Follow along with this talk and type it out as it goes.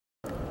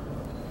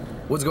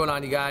What's going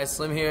on, you guys?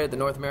 Slim here at the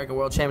North American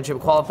World Championship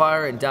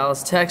Qualifier in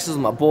Dallas, Texas.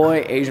 My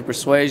boy, Asian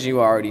Persuasion,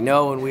 you already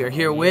know, and we are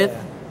here with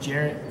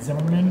Jarret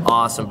Zimmerman.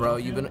 Awesome, bro.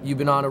 You've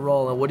been on a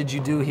roll. And what did you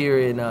do here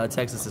in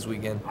Texas this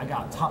weekend? I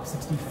got top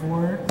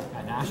 64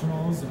 at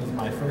nationals. It was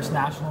my first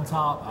national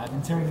top. I've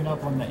been tearing it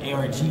up on the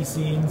ARG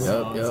scene,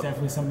 so it's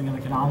definitely something on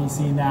the Konami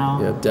scene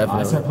now. Yep,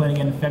 definitely. I started playing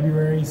again in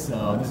February,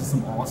 so this is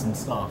some awesome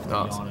stuff to be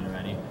on it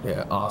already.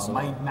 Yeah, awesome.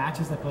 My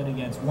matches I played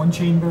against: one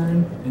chain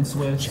burn in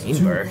Swift, two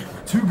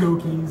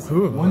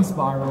Gokis, one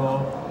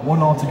spiral, one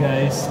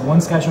Altergeist, one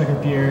Sky Striker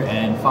Pier,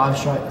 and 5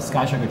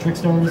 Sky Striker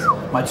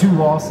Trickstars. My 2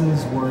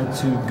 losses were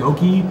to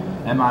Goki,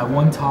 and my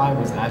 1 tie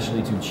was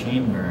actually to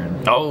chain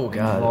burn. Oh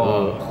god.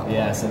 Oh.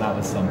 Yeah, so that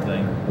was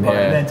something. But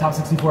then top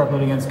 64 I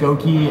played against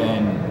Goki,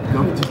 and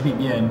Goki just beat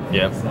me in.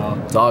 Yep.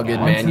 So it's all good,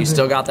 man. You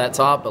still got that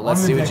top, but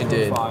let's see what you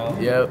did.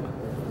 Yep.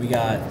 We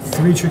got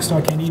 3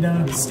 Trickstar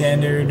Candida,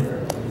 standard,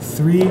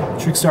 3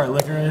 Trickstar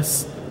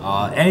Licorice.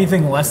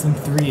 Anything less than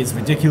 3 is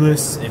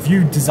ridiculous. If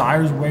you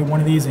desire to weigh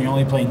one of these and you're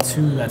only playing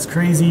 2, that's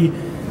crazy.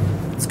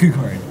 It's a good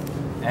card.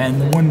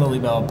 And the 1 Lily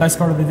Bell, best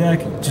card of the deck,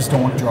 just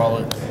don't want to draw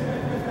it.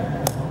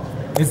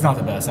 It's not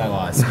the best, I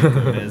lied.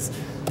 It is.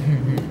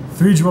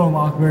 3 Jewel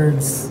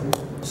Mockbirds,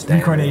 3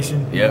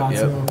 Carnation,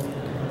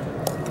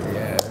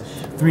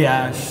 3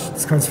 Ash.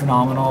 This card's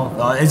phenomenal.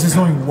 It's just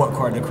knowing what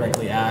card to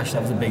correctly Ash.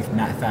 That was a big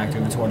factor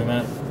in the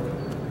tournament.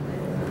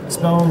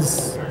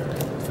 Spells,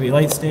 3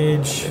 light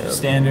stage,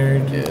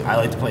 standard. I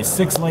like to play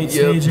 6 light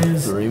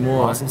stages. 3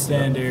 more. Also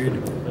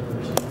standard.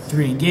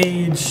 3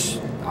 engage.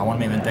 I want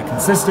to make my deck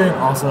consistent.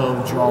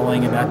 Also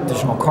drawing an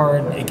additional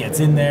card. It gets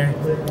in there.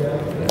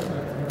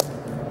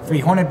 3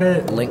 Hornet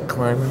Bit. Link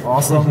Climber.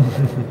 Awesome.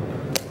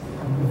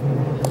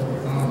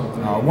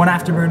 1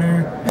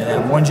 Afterburner, and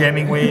then 1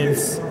 Jamming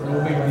Waves.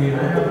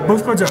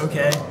 Both cards are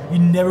okay. You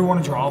never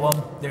want to draw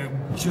them. They're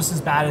just as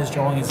bad as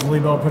drawing as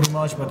Lily Bell pretty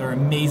much, but they're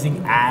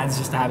amazing adds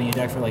just to having a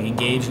deck for like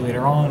Engage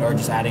later on, or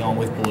just adding on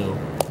with blue.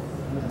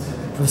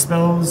 For the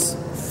spells,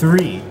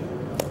 3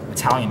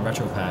 Italian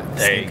Retro Pack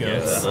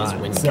Scapegoats.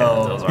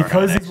 So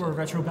because these were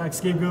Retro Pack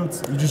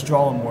Scapegoats, you just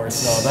draw them more,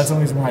 so that's the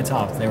only reason why I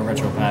topped. They were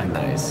Retro Pack.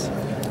 Nice.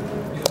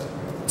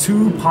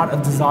 2 Pot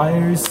of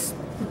Desires.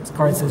 This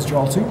card says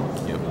draw 2.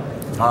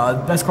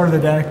 Best card of the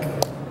deck,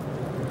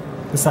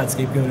 besides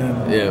Scapegoat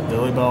and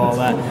Lily Bell, all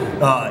that.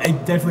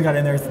 It definitely got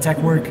in there with the tech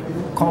work.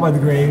 Call by the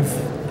Grave,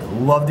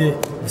 loved it.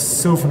 It was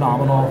so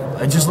phenomenal.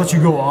 It just lets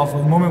you go off.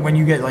 The moment when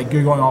you get like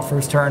you're going off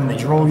first turn and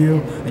they roll you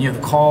and you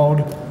have called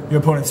your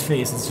opponent's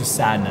face, it's just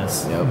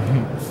sadness.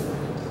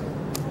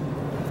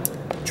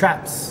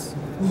 Traps.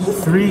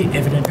 3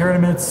 Infinite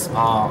Pyramids.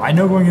 I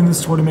know going in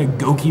this tournament,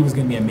 Goki was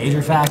going to be a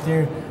major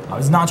factor. I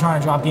was not trying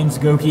to drop games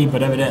to Goki,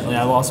 but evidently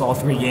I lost all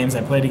 3 games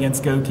I played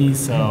against Goki,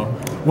 so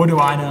what do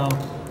I know?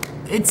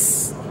 It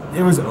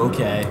was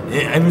okay.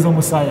 It was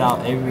almost sided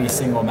out every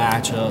single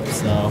matchup,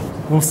 so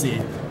we'll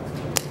see.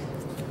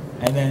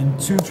 And then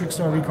 2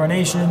 Trickstar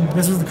Reincarnation.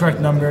 This was the correct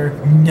number.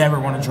 You never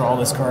want to draw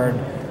this card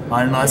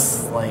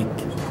unless like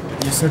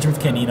you're searching with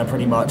Canina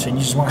pretty much, and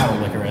you just want to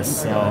have a Licorice.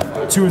 So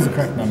 2 is the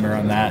correct number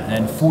on that,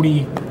 and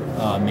 40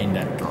 main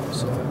deck.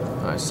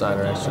 Nice side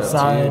or extra.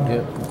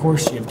 Of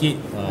course, you have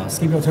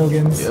Scapegoat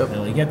tokens.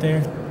 Until you get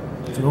there.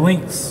 To the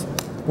links,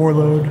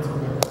 Warlord,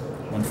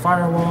 1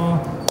 Firewall,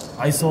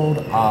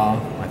 Isold.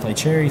 I play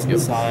Cherries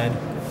inside.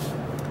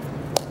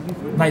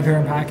 Night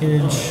Baron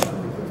package,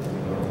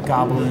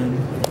 Goblin,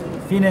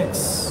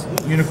 Phoenix,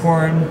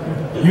 Unicorn.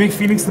 You make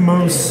Phoenix the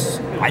most.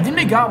 I didn't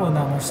make Goblin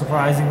that much,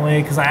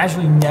 surprisingly, because I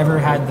actually never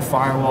had the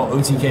Firewall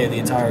OTK the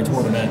entire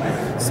tournament,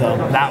 so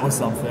that was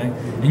something.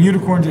 And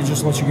Unicorn to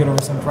just let you get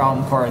over some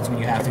problem cards when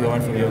you have to go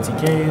in for the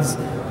OTKs.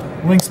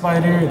 Link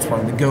Spider, it's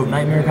part of the Goat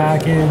Nightmare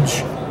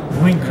package.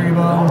 Link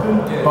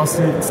Crebo,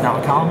 busted, it's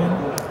now a common.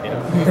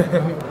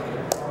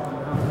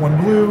 1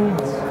 blue,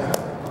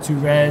 2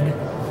 red,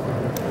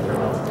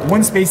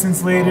 1 Space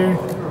Insulator.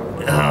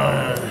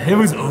 It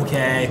was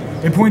okay.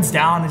 It points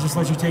down and just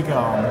lets you take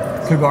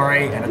a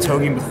Kagare and a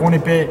Togen with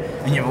Hornet Bit,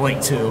 and you have a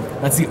Link 2.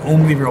 That's the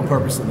only real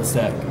purpose of this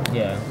deck.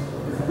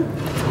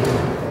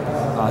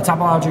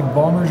 Topologic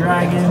Balmer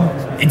Dragon.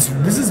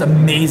 This is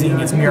amazing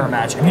against Mirror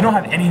Match. If you don't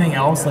have anything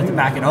else like to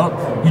back it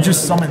up, you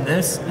just summon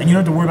this, and you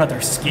don't have to worry about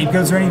their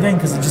Scapegoats or anything,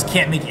 because it just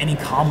can't make any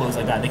combos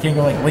like that. They can't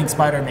go like Link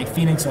Spider and make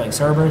Phoenix or like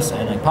Cerberus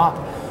and like pop.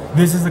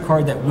 This is the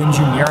card that wins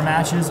you mirror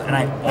matches, and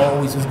I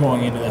always was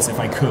going into this if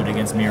I could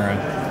against Mirror.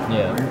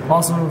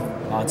 Also,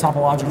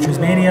 Topologic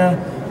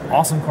Trismania,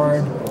 awesome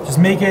card. Just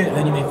make it,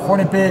 then you make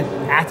Hornet Bit,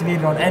 activate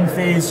it on end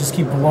phase, just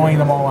keep blowing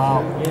them all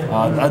out.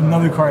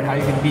 Another card, how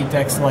you can beat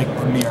decks like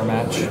the Mirror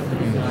Match.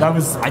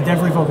 I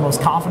definitely felt the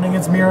most confident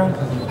against Mirror.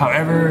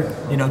 However,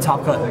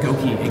 top cut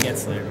Goki, it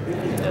gets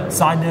there.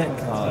 Side deck,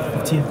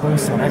 15th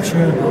place on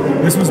extra.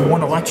 This was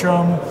 1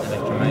 Electrum.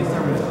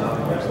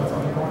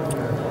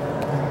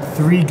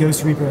 3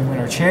 Ghost Reaper and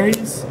Winter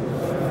Cherries.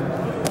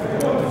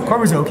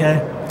 Card was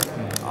okay.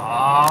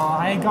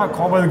 I got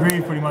called by the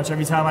grave pretty much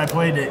every time I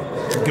played it.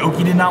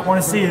 Goki did not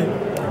want to see it.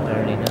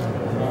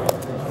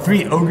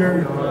 3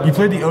 Ogre. You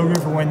played the Ogre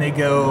for when they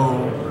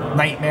go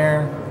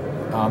Nightmare,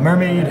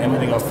 Mermaid, and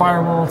when they go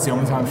Firewall, it's the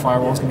only time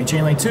Firewall is going to be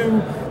Chain Link 2.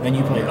 Then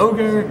you play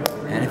Ogre,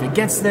 and if it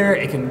gets there,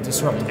 it can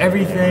disrupt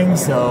everything,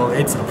 so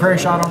it's a prayer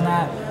shot on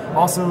that.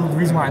 Also, the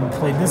reason why I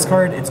played this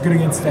card, it's good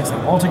against decks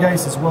like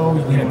Altergeist as well.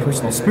 You can get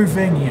personal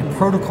spoofing, you get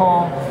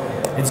Protocol.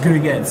 It's good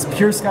against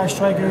Pure Sky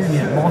Striker, you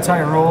get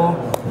multi-roll.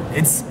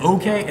 It's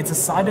okay, it's a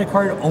side deck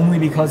card only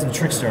because of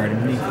Trickstar, to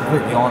be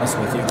completely honest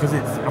with you, because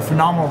it's a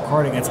phenomenal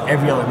card against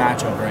every other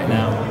matchup right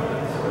now.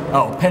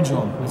 Oh,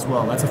 Pendulum as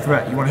well, that's a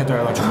threat. You want to hit their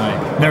Electric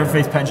Knight. Never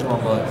faced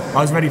Pendulum, but I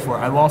was ready for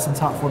it. I lost in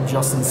top 4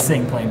 Justin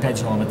Singh playing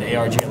Pendulum at the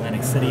ARG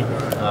Atlantic City.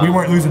 We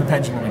weren't losing to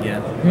Pendulum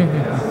again.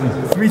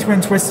 3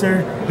 Twin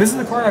Twister. This is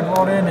the card I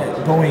brought in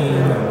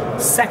going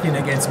second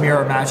against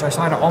Mirror Match. I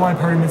signed all my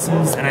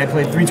permanences and I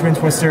played 3 Twin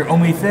Twister.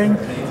 Only thing,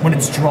 when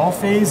it's draw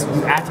phase,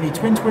 you activate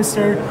Twin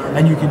Twister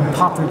and you can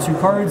pop their 2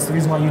 cards. The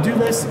reason why you do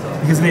this,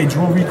 because they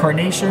draw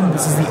Reincarnation.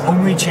 This is the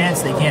only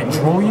chance they can't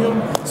draw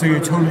you, so you're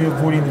totally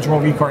avoiding the draw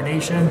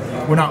Reincarnation.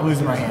 We're not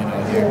losing our hand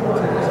out here.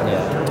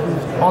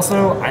 Yeah.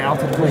 Also, I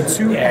opted to play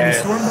 2 Heavy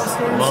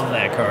Stormbusters. Love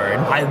that card.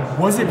 I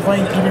wasn't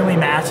playing evenly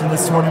matched in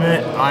this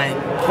tournament. I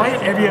play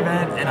it every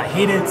event and I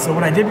hate it. So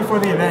what I did before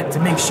the event, to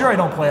make sure I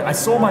don't play it, I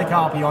sold my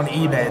copy on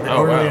eBay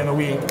earlier in the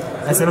week.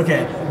 I said,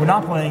 okay, we're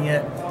not playing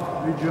it.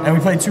 And we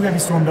played 2 Heavy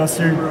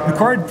Stormduster. The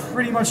card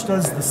pretty much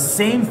does the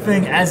same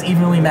thing as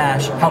Evenly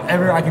Mash.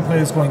 However, I can play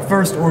this going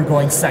first or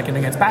going second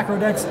against back row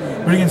decks.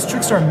 But against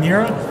Trickstar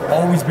Mira,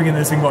 always bringing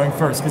this and going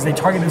first because they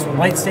target this with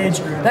light stage.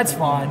 That's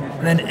fine.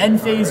 And then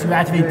end phase, you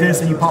activate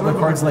this and you pop the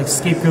cards like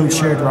Scapegoat,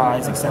 Shared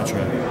Rides, etc.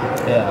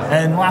 Yeah.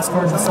 And last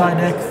card in the side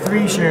deck,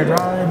 3 Shared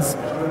Rides.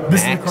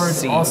 This is the card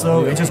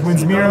also. It just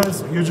wins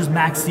Miras. You're just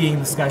maxing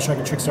the Sky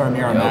Striker Trickstar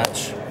Mira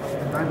match.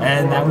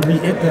 And that would be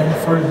it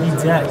then for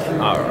the deck.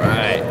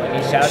 Alright.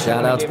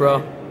 Shout outs, bro.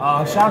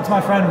 Shout out to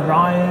my friend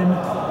Ryan.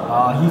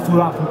 He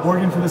flew out from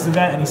Oregon for this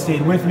event and he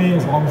stayed with me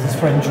as long as his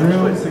friend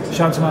Drew.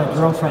 Shout out to my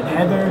girlfriend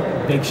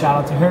Heather. Big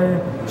shout out to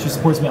her. She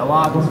supports me a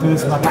lot going through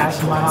this. My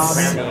passion, my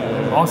hobby.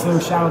 Also,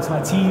 shout out to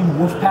my team,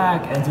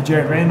 Wolfpack, and to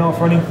Jarret Randolph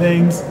running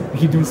things. We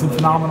keep doing some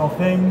phenomenal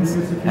things.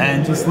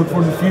 And just look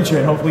forward to the future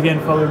and hopefully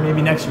getting further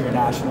maybe next year at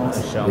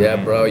Nationals. Yeah,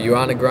 bro. You're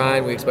on the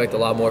grind. We expect a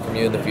lot more from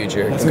you in the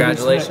future.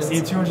 Congratulations. See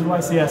you 200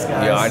 YCS, guys.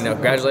 Yeah, I know.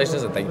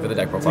 Congratulations and thank you for the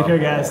deck profile. Take care,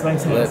 guys.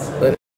 Thanks, guys.